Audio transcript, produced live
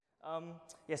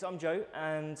Yes, I'm Joe,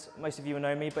 and most of you will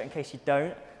know me, but in case you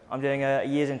don't, I'm doing a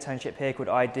year's internship here called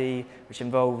ID, which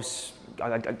involves,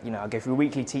 I go through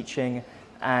weekly teaching,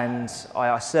 and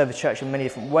I serve the church in many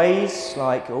different ways,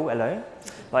 like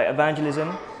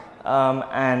evangelism,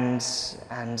 and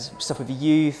stuff with the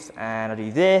youth, and I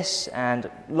do this, and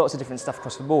lots of different stuff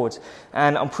across the board.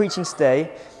 And I'm preaching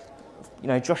today,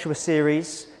 Joshua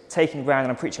series, taking ground,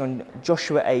 and I'm preaching on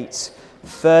Joshua 8,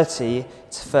 30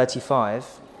 to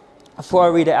 35. Before I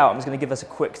read it out, I'm just going to give us a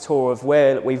quick tour of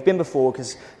where we've been before,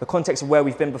 because the context of where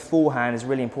we've been beforehand is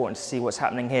really important to see what's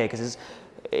happening here, because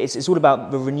it's all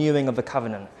about the renewing of the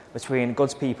covenant between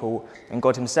God's people and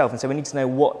God himself. And so we need to know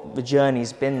what the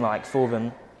journey's been like for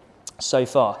them so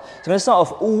far. So I'm going to start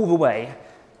off all the way.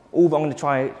 I'm going to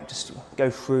try just go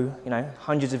through,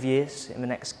 hundreds of years in the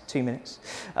next 2 minutes.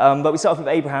 But we start off with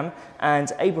Abraham,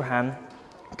 and Abraham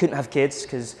couldn't have kids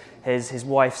because his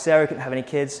wife Sarah couldn't have any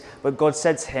kids, but God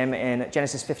said to him in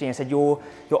Genesis 15, he said, your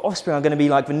offspring are going to be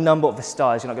like the number of the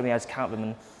stars, you're not going to be able to count them.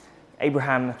 And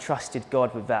Abraham trusted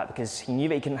God with that because he knew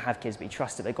that he couldn't have kids, but he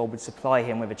trusted that God would supply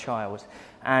him with a child.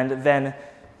 And then,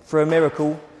 through a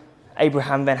miracle,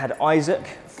 Abraham then had Isaac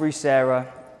through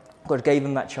Sarah. God gave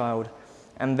him that child.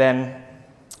 And then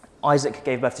Isaac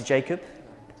gave birth to Jacob.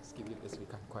 Just give you this, we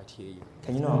can't quite hear you.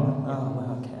 Can you not? Oh,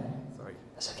 well, okay. Sorry.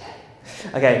 That's okay.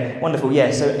 Okay, wonderful.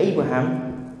 Yeah, so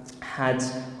Abraham had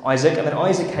Isaac, and then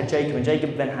Isaac had Jacob, and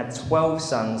Jacob then had 12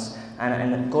 sons,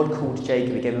 and God called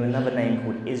Jacob, he gave him another name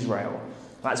called Israel.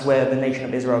 That's where the nation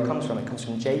of Israel comes from. It comes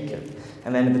from Jacob.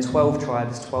 And then the 12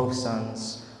 tribes, 12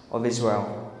 sons of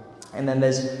Israel. And then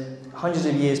there's hundreds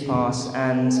of years pass,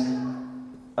 and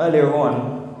earlier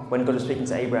on, when God was speaking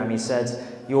to Abraham, he said,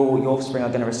 your offspring are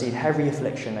going to receive heavy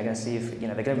affliction. They're going to see,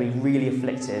 they're going to be really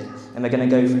afflicted, and they're going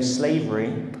to go through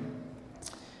slavery.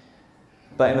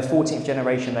 But in the 14th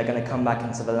generation, they're going to come back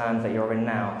into the land that you're in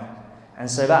now.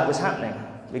 And so that was happening.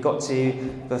 We got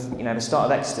to the start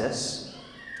of Exodus,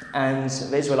 and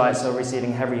the Israelites are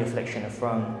receiving heavy affliction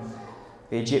from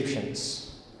the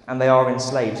Egyptians, and they are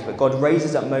enslaved. But God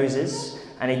raises up Moses,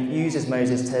 and he uses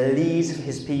Moses to lead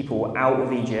his people out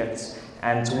of Egypt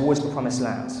and towards the promised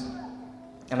land.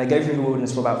 And they go through the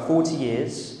wilderness for about 40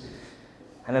 years,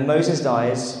 and then Moses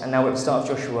dies, and now we're at the start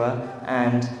of Joshua,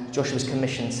 and Joshua's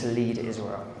commissioned to lead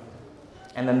Israel.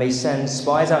 And then they send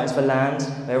spies out into the land,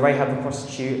 where Rahab the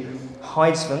prostitute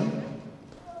hides them.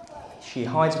 She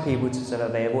hides people so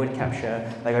that they avoid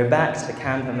capture. They go back to the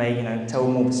camp and they, tell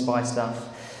them all the spy stuff.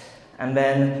 And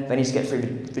then they need to get through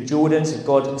the Jordan, so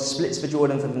God splits the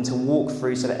Jordan for them to walk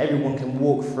through so that everyone can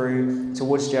walk through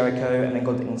towards Jericho, and then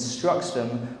God instructs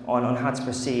them on how to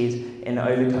proceed in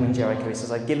overcoming Jericho. He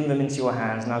says, I've given them into your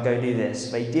hands, now go do this.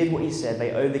 They did what he said,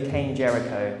 they overcame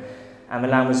Jericho, and the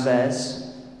land was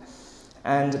theirs.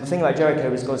 And the thing about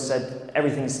Jericho is God said,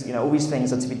 everything's, all these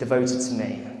things are to be devoted to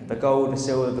me. The gold, the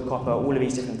silver, the copper, all of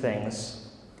these different things.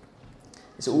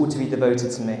 It's all to be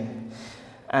devoted to me.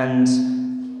 And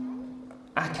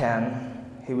Achan,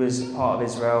 who was part of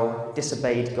Israel,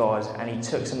 disobeyed God, and he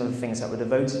took some of the things that were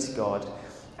devoted to God.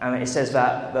 And it says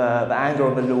that the anger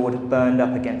of the Lord burned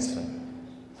up against them.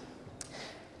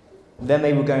 Then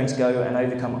they were going to go and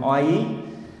overcome Ai,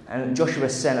 and Joshua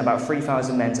sent about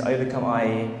 3,000 men to overcome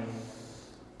Ai.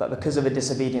 But because of the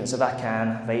disobedience of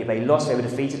Achan, they lost, they were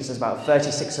defeated. It says about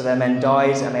 36 of their men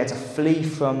died, and they had to flee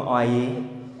from Ai.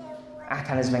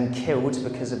 Achan has been killed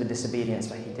because of the disobedience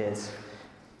that he did.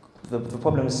 The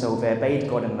problem was solved. They obeyed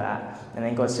God in that. And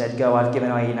then God said, go, I've given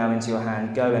Ai now into your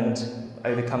hand. Go and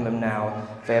overcome them now.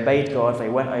 They obeyed God. They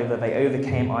went over. They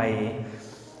overcame Ai.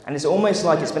 And it's almost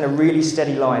like it's been a really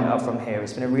steady line up from here.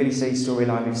 It's been a really steady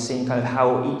storyline. We've seen kind of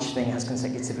how each thing has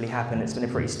consecutively happened. It's been a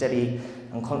pretty steady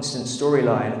and constant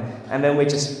storyline. And then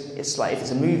it's like if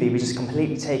it's a movie, we just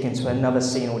completely take into another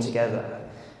scene altogether.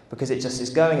 Because it's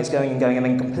going, and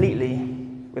then completely,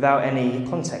 without any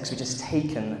context, we're just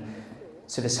taken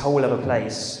to this whole other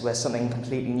place where something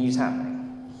completely new is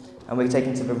happening. And we're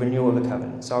taken to the renewal of the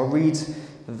covenant. So I'll read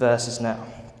the verses now.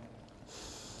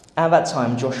 At that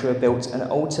time, Joshua built an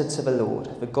altar to the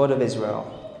Lord, the God of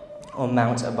Israel, on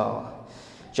Mount Ebal,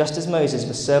 just as Moses,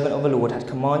 the servant of the Lord, had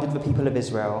commanded the people of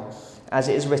Israel, as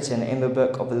it is written in the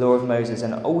book of the law of Moses,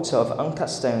 an altar of uncut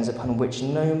stones upon which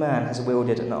no man has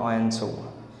wielded an iron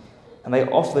tool. And they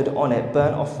offered on it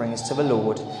burnt offerings to the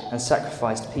Lord and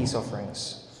sacrificed peace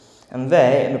offerings. And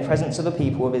there, in the presence of the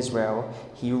people of Israel,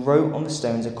 he wrote on the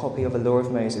stones a copy of the law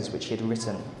of Moses which he had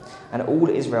written. And all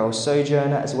Israel,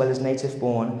 sojourner as well as native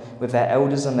born, with their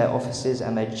elders and their officers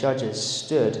and their judges,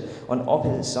 stood on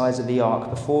opposite sides of the ark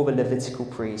before the Levitical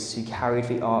priests who carried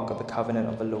the ark of the covenant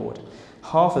of the Lord,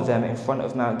 half of them in front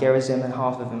of Mount Gerizim and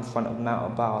half of them in front of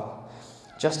Mount Ebal.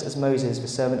 just as Moses, the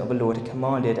servant of the Lord, had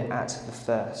commanded at the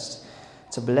first,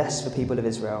 to bless the people of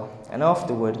Israel. And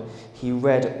afterward he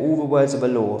read all the words of the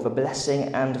law, the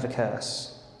blessing and the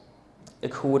curse,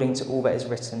 according to all that is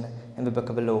written in the book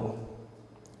of the law.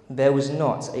 There was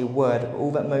not a word of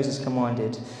all that Moses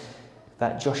commanded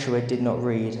that Joshua did not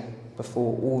read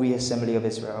before all the assembly of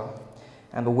Israel,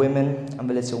 and the women and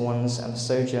the little ones and the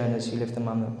sojourners who lived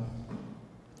among them.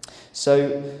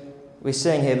 So we're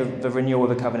seeing here the renewal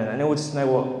of a covenant. And in order to know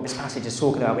what this passage is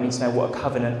talking about, we need to know what a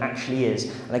covenant actually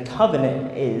is. And a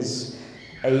covenant is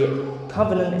a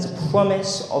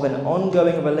promise of an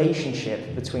ongoing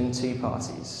relationship between two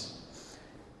parties.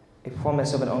 A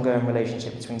promise of an ongoing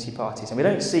relationship between two parties. And we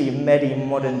don't see many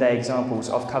modern day examples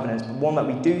of covenants, but one that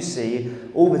we do see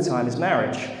all the time is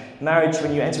marriage. Marriage,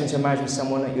 when you enter into a marriage with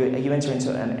someone, you enter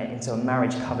into a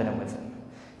marriage covenant with them.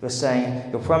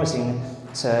 You're promising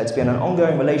to be in an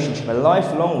ongoing relationship, a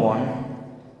lifelong one.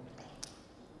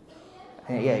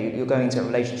 And you're going into a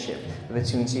relationship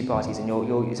between two parties, and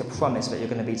it's a promise that you're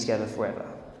going to be together forever.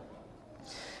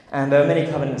 And there are many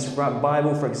covenants throughout the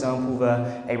Bible. For example,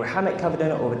 the Abrahamic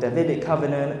covenant or the Davidic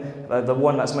covenant. The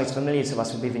one that's most familiar to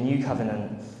us would be the New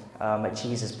Covenant that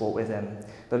Jesus brought with him.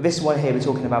 But this one here, we're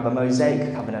talking about the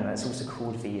Mosaic covenant. It's also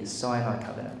called the Sinai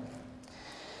covenant.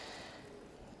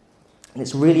 And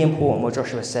it's really important what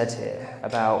Joshua said here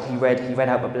about he read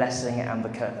out the blessing and the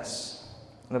curse.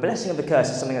 And the blessing and the curse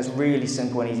is something that's really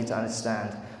simple and easy to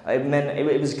understand.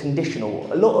 It was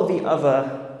conditional. A lot of the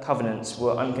other covenants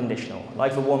were unconditional,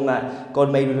 like the one that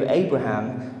God made with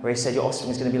Abraham, where he said your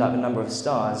offspring is going to be like the number of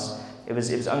stars. It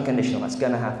was unconditional. That's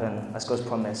going to happen. That's God's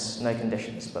promise. No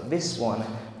conditions. But this one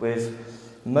with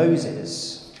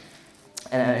Moses,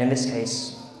 and in this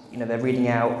case, they're reading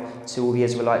out to all the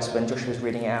Israelites when Joshua's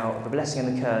reading out. The blessing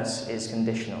and the curse is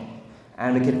conditional.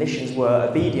 And the conditions were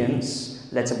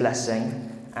obedience led to blessing,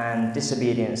 and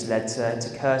disobedience led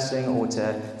to cursing or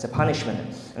to punishment.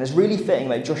 And it's really fitting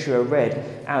that Joshua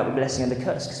read out the blessing and the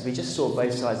curse, because we just saw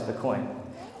both sides of the coin.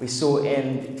 We saw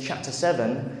in chapter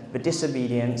 7 the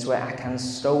disobedience where Achan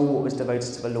stole what was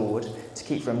devoted to the Lord to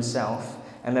keep for himself.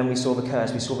 And then we saw the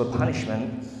curse, we saw the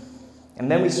punishment. And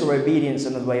then we saw obedience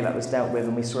in the way that was dealt with,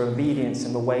 and we saw obedience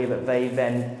in the way that they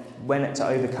then went to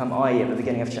overcome Ai at the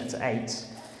beginning of chapter 8.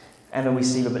 And then we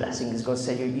see the blessing, because God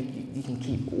said, you can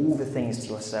keep all the things to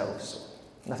yourselves.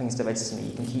 Nothing's devoted to me.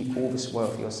 You can keep all the spoil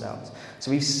for yourselves.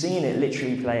 So we've seen it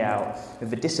literally play out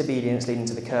with the disobedience leading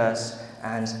to the curse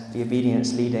and the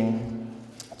obedience leading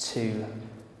to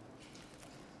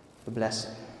the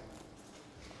blessing.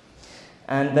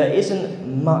 And there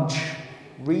isn't much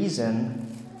reason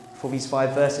for these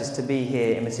 5 verses to be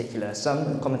here in particular.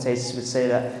 Some commentators would say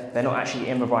that they're not actually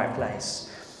in the right place.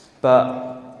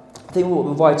 But I think what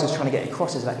the writer is trying to get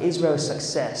across is that Israel's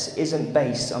success isn't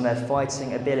based on their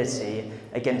fighting ability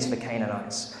against the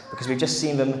Canaanites, because we've just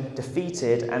seen them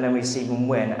defeated and then we see them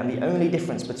win. And the only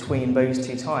difference between those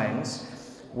two times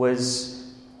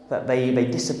was that they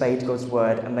disobeyed God's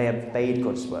word and they obeyed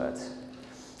God's word.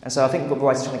 And so I think what the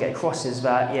writer's trying to get across is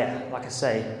that, like I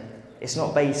say, it's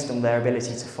not based on their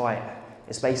ability to fight.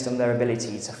 It's based on their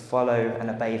ability to follow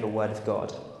and obey the word of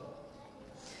God.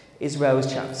 Israel's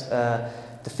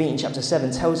defeat in chapter 7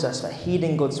 tells us that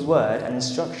heeding God's word and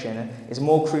instruction is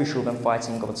more crucial than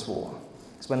fighting God's war.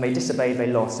 So when they disobeyed, they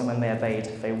lost, and when they obeyed,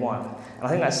 they won. And I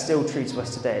think that's still true to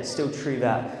us today. It's still true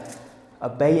that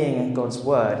obeying God's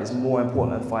word is more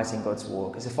important than fighting God's war.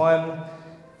 Because if I'm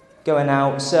going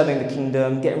out, serving the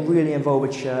kingdom, getting really involved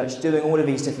with church, doing all of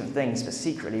these different things, but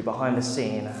secretly, behind the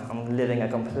scene, I'm living a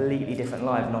completely different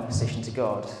life in opposition to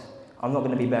God, I'm not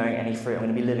going to be bearing any fruit. I'm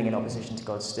going to be living in opposition to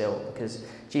God still, because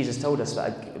Jesus told us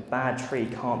that a bad tree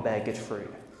can't bear good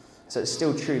fruit. So it's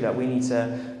still true that we need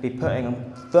to be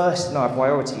putting first in our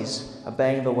priorities,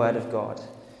 obeying the word of God.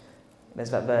 There's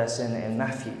that verse in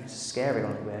Matthew, it's a scary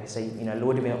one, where they say,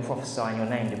 Lord, did we not prophesy in your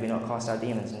name? Did we not cast out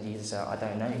demons? And Jesus said, I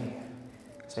don't know you.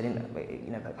 So they didn't, but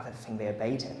I don't think they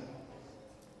obeyed him.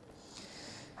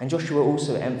 And Joshua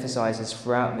also emphasises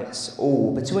throughout this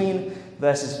all. Between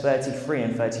verses 33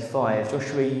 and 35,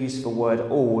 Joshua used the word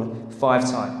all 5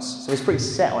 times. So he's pretty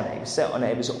set on it. He was set on it.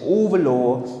 It was all the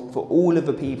law for all of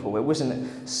the people. It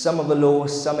wasn't some of the law,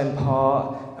 some in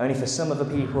part, only for some of the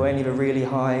people, only the really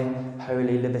high,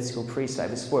 holy Levitical priests.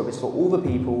 It was for all the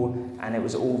people, and it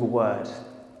was all the word.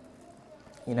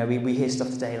 We hear stuff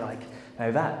today like,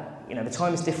 the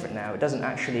time is different now. It doesn't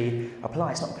actually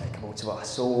apply. It's not applicable to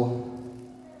us. Or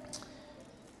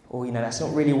that's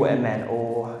not really what it meant.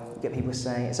 Or you get people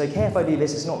saying, it's okay if I do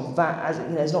this. It's not that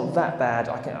it's not that bad.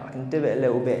 I can do it a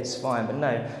little bit. It's fine. But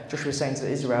no, Joshua was saying to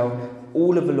Israel,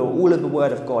 all of the law, all of the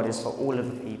word of God is for all of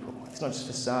the people. It's not just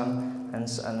for some. and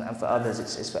for others,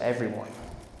 it's for everyone.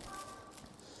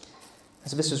 And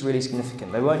so this was really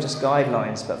significant. They weren't just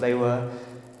guidelines, but they were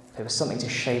something to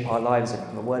shape our lives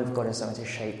around. The Word of God is something to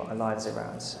shape our lives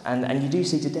around. And you do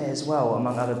see today as well,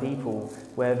 among other people,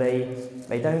 where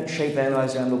they don't shape their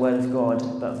lives around the Word of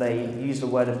God, but they use the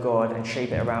Word of God and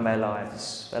shape it around their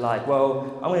lives. They're like,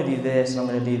 well, I'm going to do this and I'm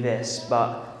going to do this,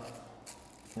 but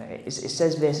it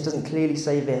says this, it doesn't clearly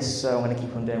say this, so I'm going to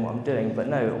keep on doing what I'm doing. But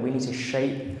no, we need to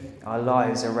shape our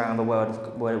lives around the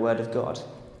Word of God.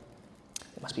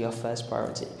 It must be our first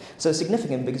priority. So it's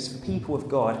significant because the people of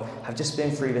God have just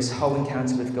been through this whole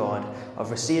encounter with God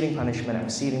of receiving punishment and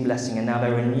receiving blessing, and now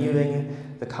they're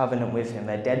renewing the covenant with Him.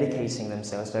 They're dedicating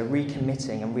themselves, they're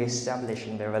recommitting and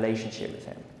re-establishing their relationship with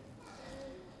Him.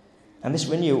 And this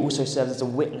renewal also serves as a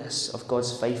witness of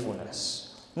God's faithfulness.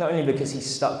 Not only because He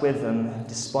stuck with them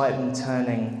despite them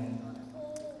turning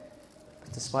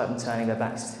their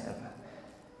backs to Him.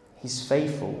 He's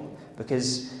faithful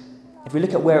because if we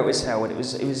look at where it was held, it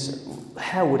was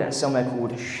held at somewhere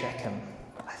called Shechem,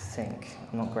 I think.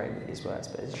 I'm not great with these words,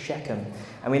 but it's Shechem.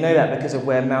 And we know that because of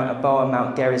where Mount Ebal and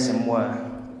Mount Gerizim were.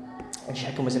 And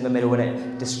Shechem was in the middle, and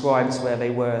it describes where they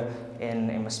were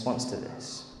in response to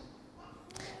this.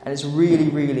 And it's really,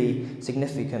 really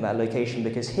significant, that location,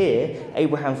 because here,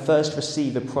 Abraham first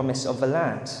received the promise of the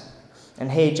land.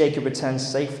 And here Jacob returns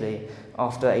safely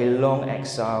after a long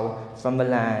exile from the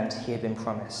land he had been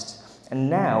promised. And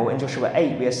now, in Joshua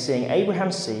 8, we are seeing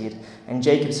Abraham's seed and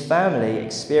Jacob's family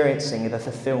experiencing the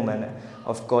fulfillment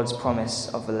of God's promise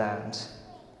of the land.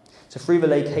 So through the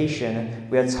location,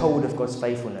 we are told of God's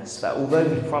faithfulness, that although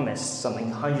He promised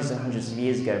something hundreds and hundreds of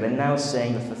years ago, we're now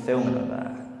seeing the fulfillment of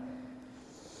that.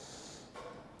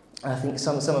 And I think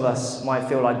some of us might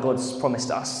feel like God's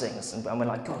promised us things, and we're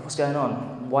like, God, what's going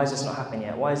on? Why is this not happening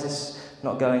yet? Why is this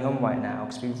not going on right now?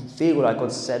 Because we feel like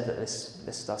God said that this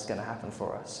stuff's going to happen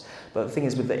for us. But the thing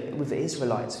is, with the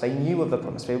Israelites, they knew of the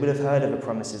promise. They would have heard of the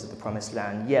promises of the promised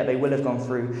land. Yet they would have gone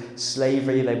through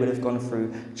slavery. They would have gone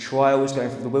through trials,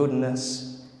 going through the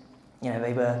wilderness.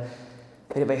 They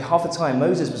half the time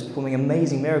Moses was performing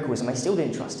amazing miracles, and they still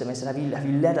didn't trust Him. They said, have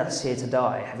you led us here to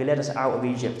die? Have you led us out of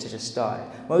Egypt to just die?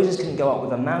 Moses couldn't go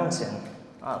up a mountain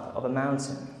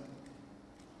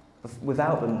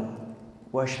without them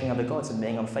worshipping other gods and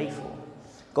being unfaithful.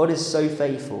 God is so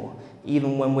faithful,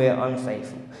 even when we're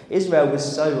unfaithful. Israel was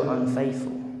so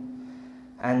unfaithful.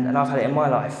 And I've had it in my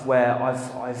life where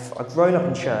I've grown up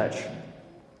in church,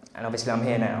 and obviously I'm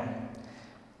here now.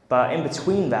 But in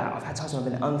between that, I've had times when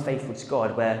I've been unfaithful to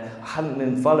God, where I haven't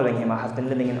been following Him, I have been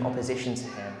living in opposition to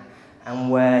Him, and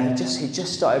where He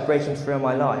just started breaking through in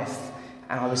my life,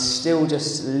 and I was still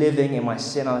just living in my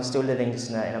sin. I was still living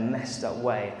just in a messed up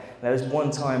way. And there was one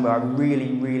time where I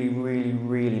really, really, really,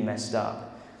 really messed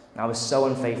up. And I was so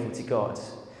unfaithful to God,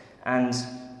 and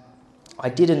I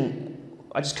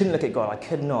just couldn't look at God. I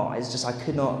could not. I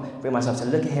could not bring myself to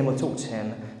look at Him or talk to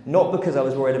Him, not because I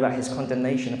was worried about His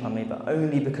condemnation upon me, but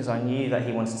only because I knew that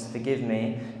He wanted to forgive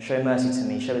me, show mercy to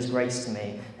me, show His grace to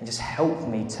me, and just help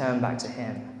me turn back to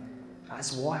Him.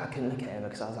 That's why I couldn't look at Him,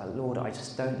 because I was like, Lord, I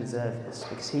just don't deserve this,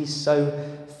 because He's so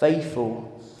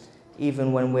faithful,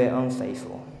 even when we're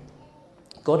unfaithful.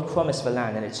 God promised the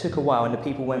land, and it took a while, and the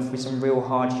people went through some real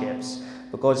hardships,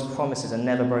 but God's promises are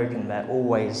never broken. They're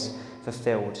always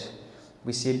fulfilled.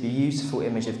 We see a beautiful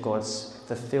image of God's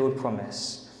fulfilled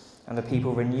promise and the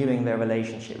people renewing their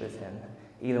relationship with Him,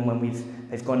 even when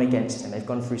they've gone against Him. They've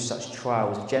gone through such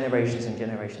trials, generations and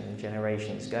generations and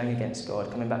generations, going against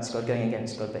God, coming back to God, going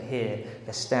against God. But here,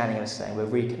 they're standing and saying, we're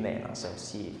recommitting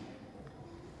ourselves to You.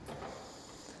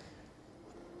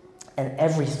 And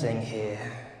everything here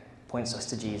points us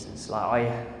to Jesus.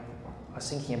 I was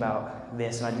thinking about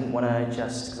this, and I didn't want to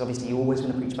because obviously you always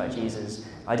want to preach about Jesus.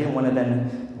 I didn't want to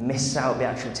then miss out the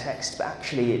actual text, but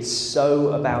actually it's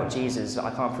so about Jesus that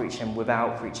I can't preach Him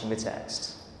without preaching the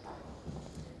text.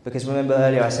 Because remember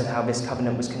earlier I said how this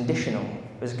covenant was conditional.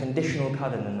 It was a conditional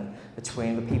covenant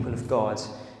between the people of God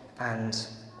and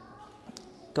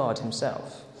God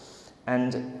Himself.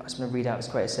 And I just want to read out this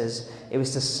quote. It says, "It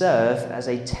was to serve as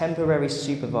a temporary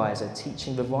supervisor,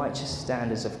 teaching the righteous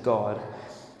standards of God,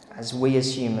 as we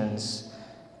as humans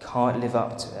can't live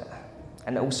up to it.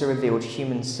 And it also revealed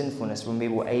human sinfulness when we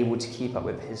were able to keep up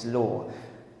with His law."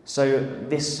 So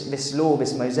this law,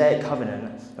 this Mosaic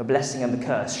covenant, the blessing and the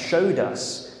curse, showed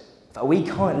us that we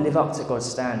can't live up to God's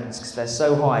standards because they're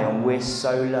so high and we're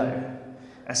so low.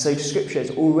 And so Scripture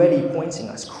is already pointing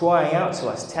us, crying out to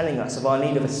us, telling us of our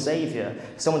need of a Saviour,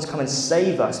 someone to come and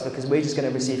save us, because we're just going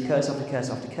to receive curse after curse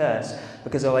after curse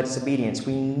because of our disobedience.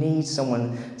 We need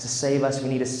someone to save us. We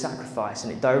need a sacrifice,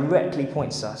 and it directly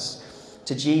points us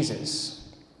to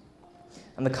Jesus.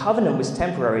 And the covenant was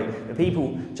temporary. The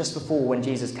people, just before when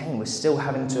Jesus came, were still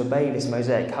having to obey this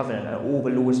Mosaic covenant and all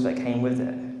the laws that came with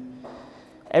it.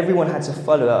 Everyone had to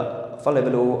follow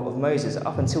the law of Moses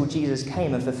up until Jesus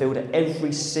came and fulfilled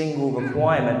every single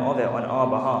requirement of it on our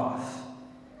behalf.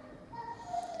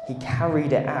 He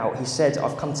carried it out. He said,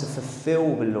 I've come to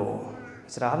fulfill the law. He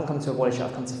said, I haven't come to abolish it,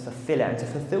 I've come to fulfill it. And to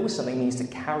fulfill something means to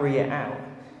carry it out.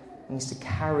 It means to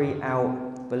carry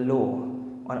out the law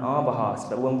on our behalf.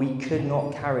 But when we could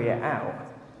not carry it out,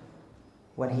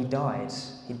 when he died,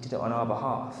 he did it on our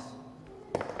behalf.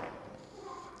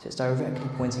 So it's directly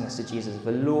pointing us to Jesus.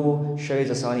 The law shows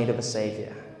us our need of a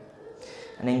Saviour.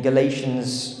 And in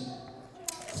Galatians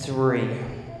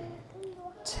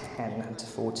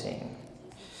 3:10-14,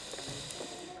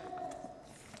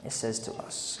 it says to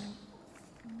us,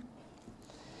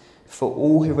 for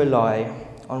all who rely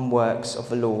on works of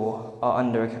the law are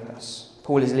under a curse.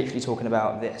 Paul is literally talking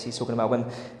about this. He's talking about when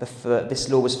this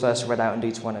law was first read out in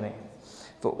Deuteronomy.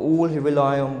 For all who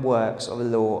rely on works of the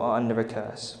law are under a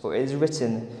curse. For it is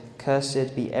written,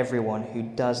 cursed be everyone who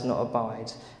does not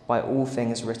abide by all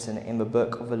things written in the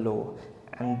book of the law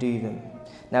and do them.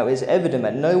 Now it is evident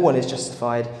that no one is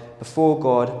justified before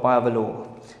God by the law,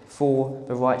 for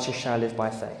the righteous shall live by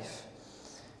faith.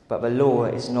 But the law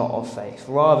is not of faith.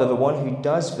 Rather, the one who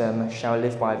does them shall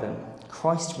live by them.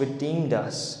 Christ redeemed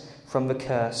us from the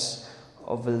curse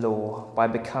of the law by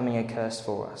becoming a curse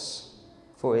for us.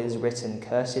 For it is written,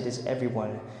 cursed is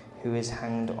everyone who is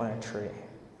hanged on a tree.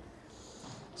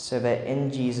 So that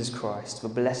in Jesus Christ, the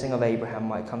blessing of Abraham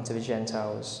might come to the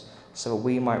Gentiles, so that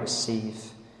we might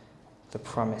receive the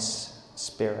promised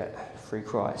Spirit through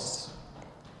Christ.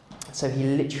 So he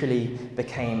literally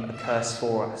became a curse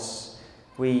for us.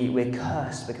 We're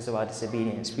cursed because of our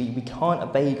disobedience. We can't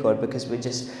obey God because we're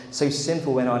just so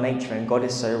sinful in our nature and God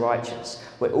is so righteous.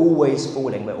 We're always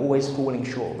falling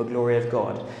short of the glory of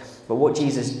God. But what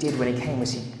Jesus did when he came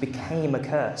was he became a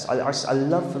curse. I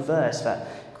love the verse that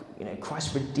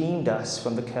Christ redeemed us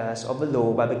from the curse of the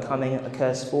law by becoming a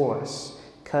curse for us.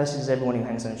 Cursed is everyone who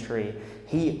hangs on a tree.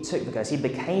 He took the curse. He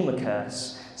became a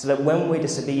curse so that when we're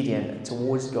disobedient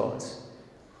towards God,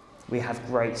 we have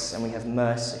grace and we have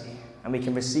mercy and we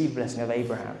can receive the blessing of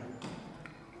Abraham.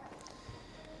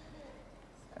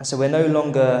 And so we're no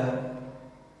longer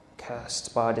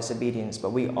cursed by our disobedience,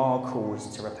 but we are called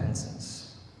to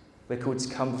repentance. We're called to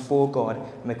come before God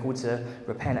and we're called to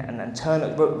repent and turn.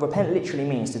 Repent literally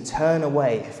means to turn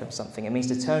away from something. It means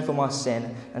to turn from our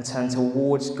sin and turn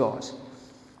towards God.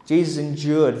 Jesus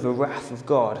endured the wrath of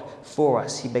God for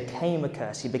us. He became a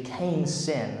curse. He became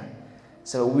sin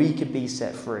so that we could be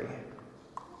set free.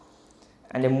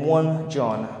 And in 1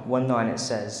 John 1:9 it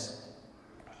says,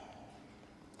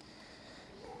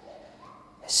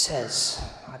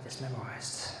 I have this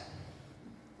memorized.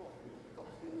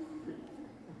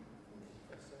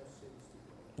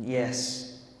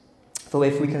 Yes. For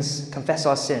if we can confess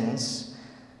our sins,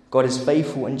 God is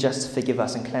faithful and just to forgive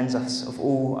us and cleanse us of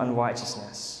all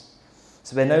unrighteousness.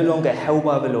 So we're no longer held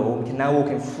by the law. We can now walk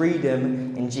in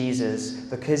freedom in Jesus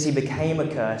because he became a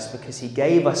curse, because he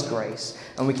gave us grace.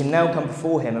 And we can now come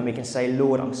before him and we can say,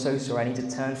 Lord, I'm so sorry. I need to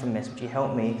turn from this. Would you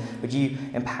help me? Would you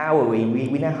empower me?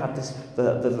 We now have this,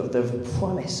 the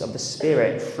promise of the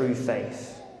Spirit through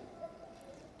faith.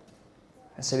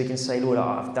 And so we can say, Lord,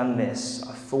 I've done this.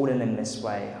 I've fallen in this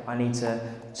way. I need to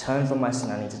turn from my sin.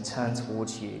 I need to turn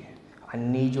towards you. I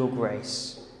need your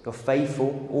grace. You're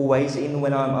faithful always, even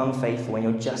when I'm unfaithful, and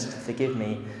you're just to forgive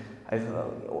me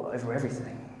over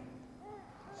everything.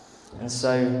 And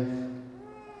so,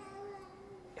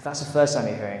 if that's the first time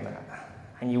you're hearing that,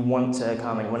 and you want to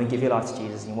come and you want to give your life to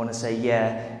Jesus, and you want to say,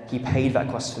 yeah, he paid that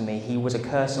cost for me, he was a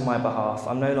curse on my behalf,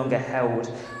 I'm no longer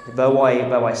held, though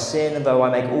I sin, though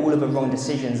I make all of the wrong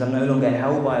decisions, I'm no longer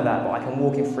held by that, but I can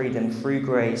walk in freedom through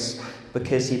grace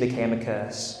because he became a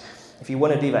curse. If you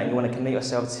want to do that and you want to commit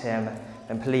yourself to him,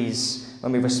 then please,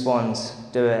 when we respond,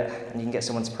 do it, and you can get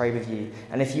someone to pray with you.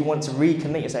 And if you want to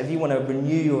recommit yourself, if you want to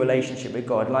renew your relationship with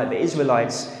God, like the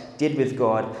Israelites did with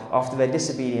God, after their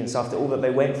disobedience, after all that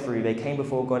they went through, they came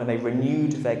before God and they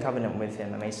renewed their covenant with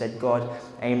him, and they said, God,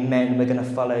 amen, we're going to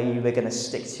follow you, we're going to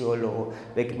stick to your law,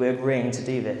 we're agreeing to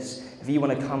do this. If you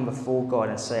want to come before God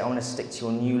and say, I want to stick to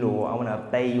your new law, I want to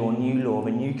obey your new law,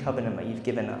 the new covenant that you've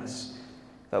given us,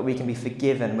 that we can be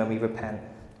forgiven when we repent,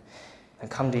 and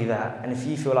come do that. And if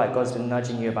you feel like God's been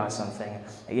nudging you about something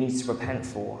that you need to repent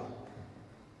for,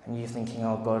 and you're thinking,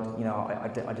 oh God,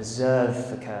 I deserve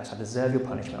the curse, I deserve your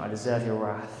punishment, I deserve your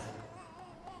wrath,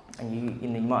 and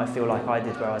you might feel like I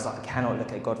did, where I was like, I cannot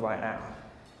look at God right now,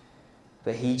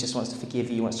 But he just wants to forgive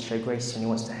you, he wants to show grace to you, and he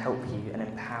wants to help you and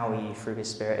empower you through his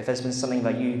Spirit. If there's been something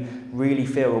that you really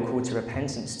feel or called to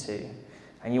repentance to,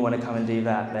 and you want to come and do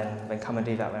that, then come and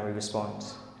do that when we respond.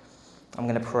 I'm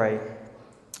going to pray,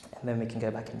 and then we can go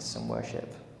back into some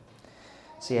worship.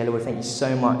 So yeah, Lord, thank you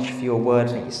so much for your word.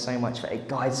 Thank you so much that it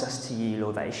guides us to you,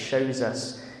 Lord, that it shows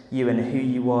us you and who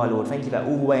you are, Lord. Thank you that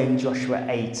all the way in Joshua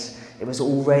 8, it was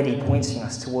already pointing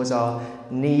us towards our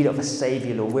need of a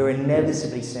Saviour, Lord. We're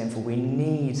inevitably sinful. We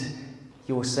need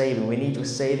your saving. We need your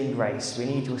saving grace. We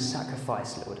need your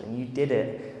sacrifice, Lord. And you did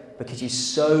it because you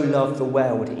so loved the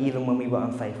world, even when we were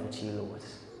unfaithful to you, Lord.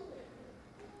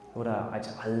 Lord,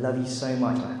 I love you so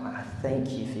much. I thank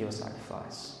you for your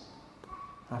sacrifice.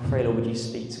 I pray, Lord, would you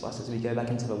speak to us as we go back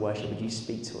into the worship? Would you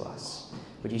speak to us?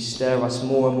 Would you stir us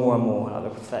more and more and more, like the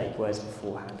prophetic words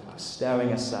beforehand,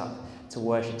 stirring us up to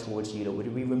worship towards you, Lord?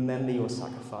 Would we remember your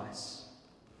sacrifice?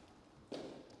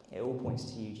 It all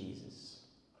points to you, Jesus.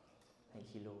 Thank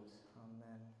you, Lord.